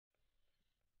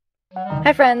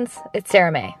Hi friends, it's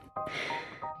Sarah May.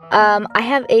 I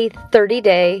have a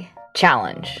 30-day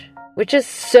challenge, which is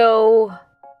so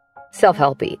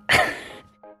self-helpy.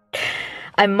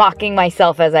 I'm mocking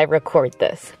myself as I record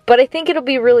this, but I think it'll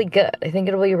be really good. I think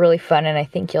it'll be really fun, and I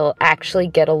think you'll actually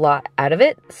get a lot out of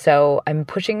it. So I'm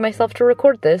pushing myself to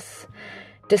record this,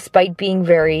 despite being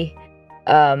very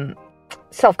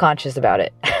self-conscious about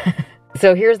it.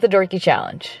 So here's the dorky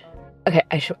challenge. Okay,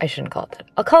 I shouldn't call it that.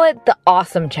 I'll call it the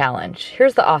awesome challenge.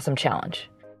 Here's the awesome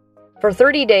challenge. For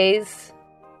 30 days,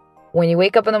 when you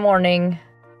wake up in the morning,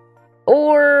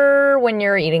 or when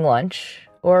you're eating lunch,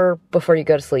 or before you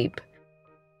go to sleep,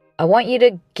 I want you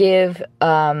to give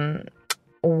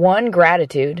one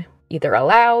gratitude, either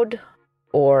aloud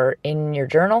or in your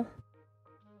journal,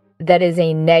 that is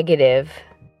a negative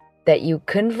that you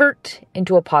convert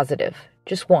into a positive.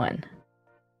 Just one.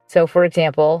 So, for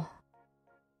example,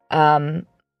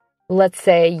 let's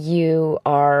say you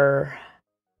are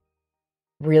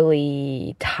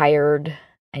really tired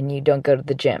and you don't go to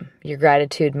the gym. Your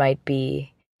gratitude might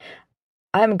be,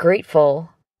 I'm grateful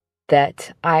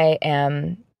that I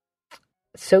am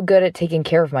so good at taking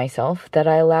care of myself that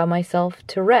I allow myself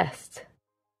to rest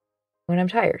when I'm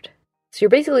tired. So you're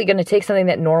basically going to take something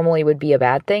that normally would be a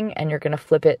bad thing and you're going to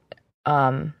flip it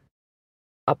up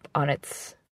on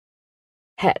its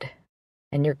head.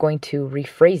 And you're going to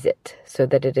rephrase it so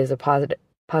that it is a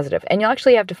positive. And you'll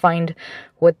actually have to find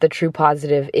what the true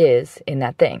positive is in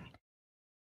that thing.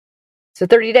 So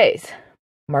 30 days.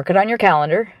 Mark it on your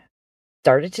calendar.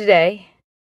 Start it today.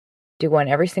 Do one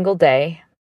every single day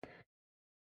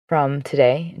from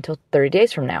today until 30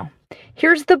 days from now.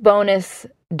 Here's the bonus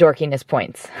dorkiness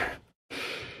points.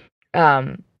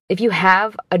 If you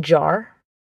have a jar,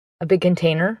 a big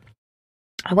container,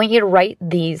 I want you to write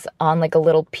these on like a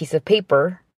little piece of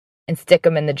paper and stick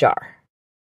them in the jar.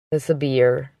 This will be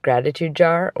your gratitude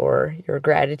jar or your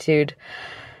gratitude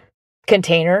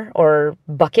container or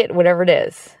bucket, whatever it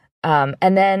is.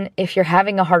 And then if you're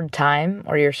having a hard time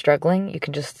or you're struggling, you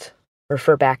can just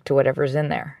refer back to whatever's in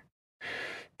there.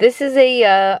 This is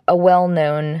a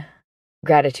well-known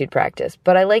gratitude practice,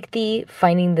 but I like the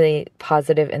finding the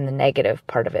positive and the negative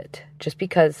part of it, just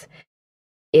because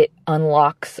it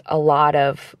unlocks a lot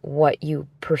of what you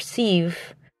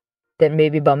perceive that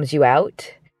maybe bums you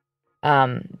out.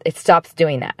 It stops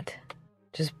doing that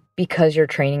just because you're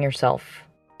training yourself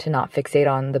to not fixate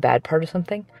on the bad part of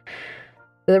something.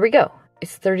 So there we go.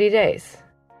 It's 30 days.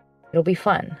 It'll be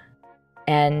fun.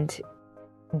 And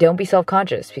don't be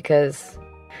self-conscious because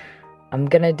I'm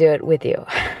going to do it with you.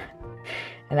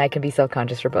 And I can be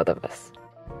self-conscious for both of us.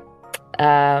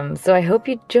 So I hope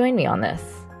you join me on this.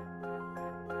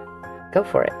 Go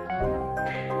for it.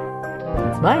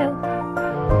 Smile.